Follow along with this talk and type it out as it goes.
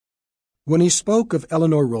When he spoke of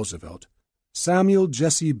Eleanor Roosevelt, Samuel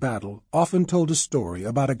Jesse Battle often told a story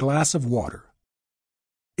about a glass of water.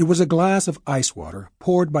 It was a glass of ice water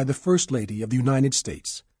poured by the First Lady of the United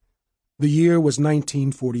States. The year was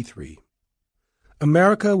 1943.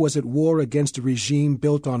 America was at war against a regime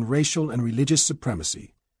built on racial and religious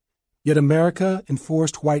supremacy, yet America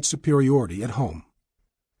enforced white superiority at home.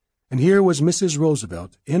 And here was Mrs.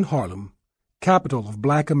 Roosevelt in Harlem, capital of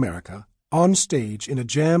Black America, on stage in a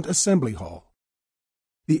jammed assembly hall.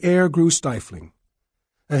 The air grew stifling.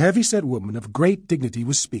 A heavy-set woman of great dignity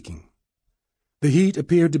was speaking. The heat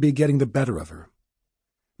appeared to be getting the better of her.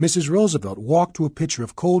 Mrs. Roosevelt walked to a pitcher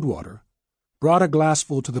of cold water, brought a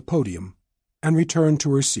glassful to the podium, and returned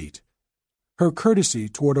to her seat. Her courtesy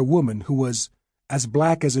toward a woman who was as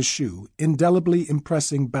black as a shoe indelibly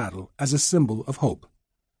impressing Battle as a symbol of hope.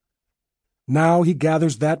 Now he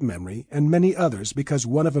gathers that memory and many others because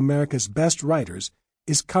one of America's best writers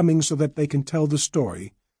is coming so that they can tell the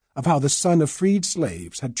story of how the son of freed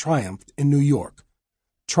slaves had triumphed in New York,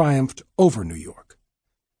 triumphed over New York.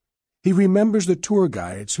 He remembers the tour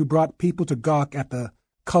guides who brought people to gawk at the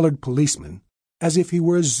colored policeman as if he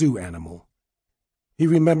were a zoo animal. He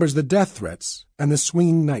remembers the death threats and the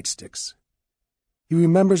swinging nightsticks. He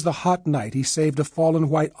remembers the hot night he saved a fallen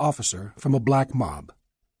white officer from a black mob.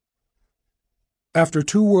 After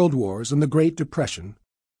 2 world wars and the Great Depression,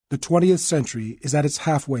 the 20th century is at its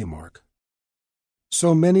halfway mark.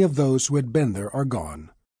 So many of those who had been there are gone.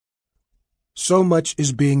 So much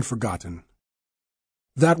is being forgotten.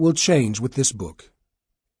 That will change with this book.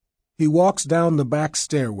 He walks down the back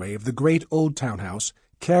stairway of the great old townhouse,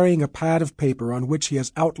 carrying a pad of paper on which he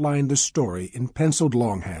has outlined the story in penciled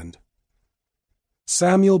longhand.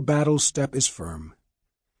 Samuel Battle's step is firm.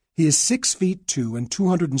 He is 6 feet 2 and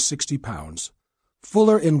 260 pounds,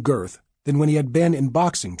 fuller in girth than when he had been in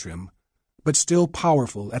boxing trim, but still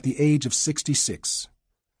powerful at the age of 66.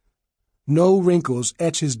 No wrinkles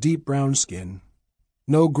etch his deep brown skin.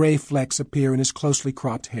 No gray flecks appear in his closely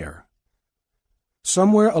cropped hair.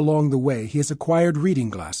 Somewhere along the way he has acquired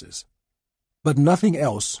reading glasses, but nothing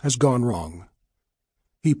else has gone wrong.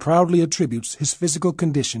 He proudly attributes his physical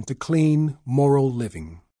condition to clean, moral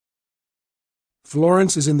living.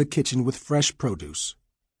 Florence is in the kitchen with fresh produce.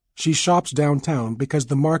 She shops downtown because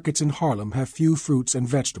the markets in Harlem have few fruits and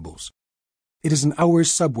vegetables. It is an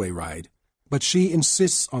hour's subway ride, but she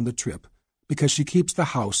insists on the trip because she keeps the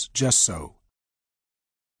house just so.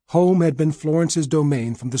 Home had been Florence's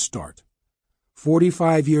domain from the start.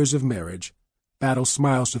 45 years of marriage, Battle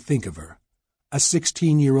smiles to think of her, a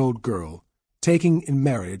 16-year-old girl, taking in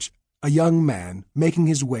marriage a young man making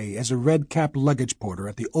his way as a red-capped luggage porter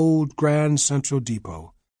at the old Grand Central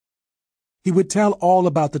Depot. He would tell all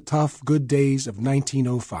about the tough, good days of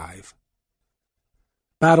 1905.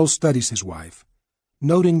 Battle studies his wife,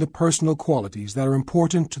 noting the personal qualities that are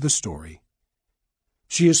important to the story.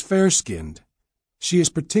 She is fair-skinned. She is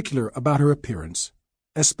particular about her appearance,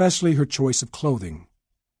 especially her choice of clothing.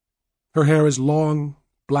 Her hair is long,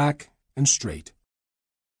 black, and straight.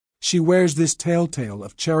 She wears this telltale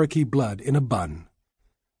of Cherokee blood in a bun.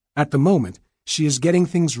 At the moment, she is getting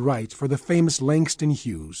things right for the famous Langston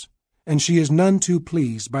Hughes, and she is none too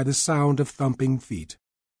pleased by the sound of thumping feet.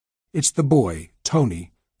 It's the boy,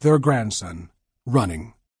 Tony, their grandson,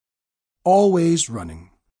 running. Always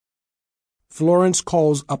running. Florence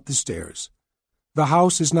calls up the stairs. The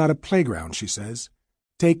house is not a playground, she says.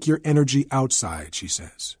 Take your energy outside, she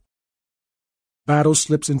says. Battle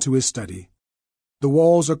slips into his study. The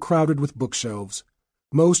walls are crowded with bookshelves.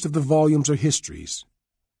 Most of the volumes are histories.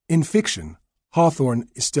 In fiction, Hawthorne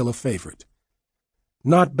is still a favorite.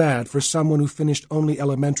 Not bad for someone who finished only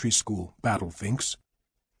elementary school, Battle thinks.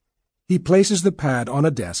 He places the pad on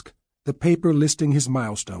a desk, the paper listing his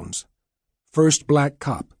milestones. First black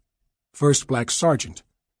cop, first black sergeant,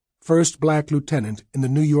 first black lieutenant in the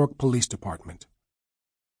New York Police Department.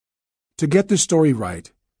 To get the story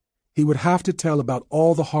right, he would have to tell about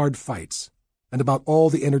all the hard fights and about all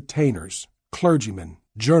the entertainers, clergymen,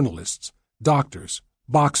 journalists, doctors,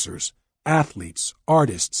 boxers, athletes,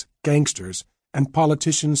 artists, gangsters, and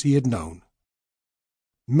politicians he had known.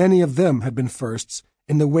 Many of them had been firsts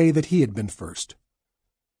in the way that he had been first.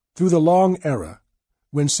 Through the long era,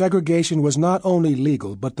 when segregation was not only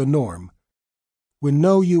legal but the norm, when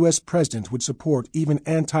no U.S. president would support even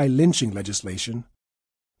anti-lynching legislation,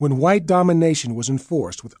 when white domination was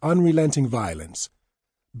enforced with unrelenting violence,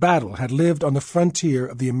 Battle had lived on the frontier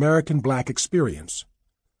of the American black experience.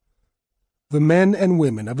 The men and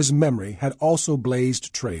women of his memory had also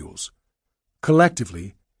blazed trails.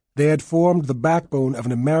 Collectively, they had formed the backbone of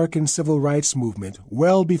an American civil rights movement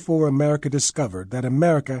well before America discovered that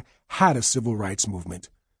America had a civil rights movement,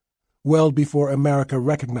 well before America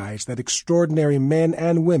recognized that extraordinary men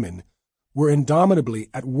and women were indomitably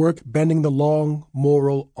at work bending the long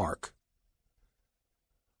moral arc.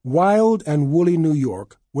 Wild and woolly New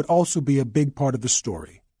York would also be a big part of the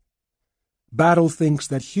story. Battle thinks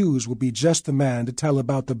that Hughes will be just the man to tell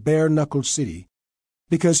about the bare-knuckled city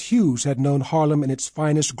because Hughes had known Harlem in its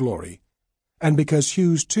finest glory, and because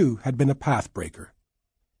Hughes, too, had been a pathbreaker.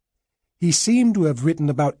 He seemed to have written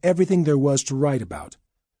about everything there was to write about,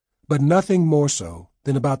 but nothing more so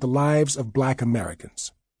than about the lives of black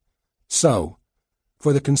Americans. So,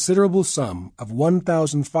 for the considerable sum of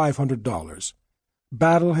 $1,500,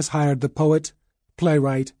 Battle has hired the poet,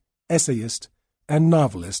 playwright, essayist, and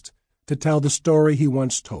novelist to tell the story he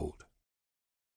once told.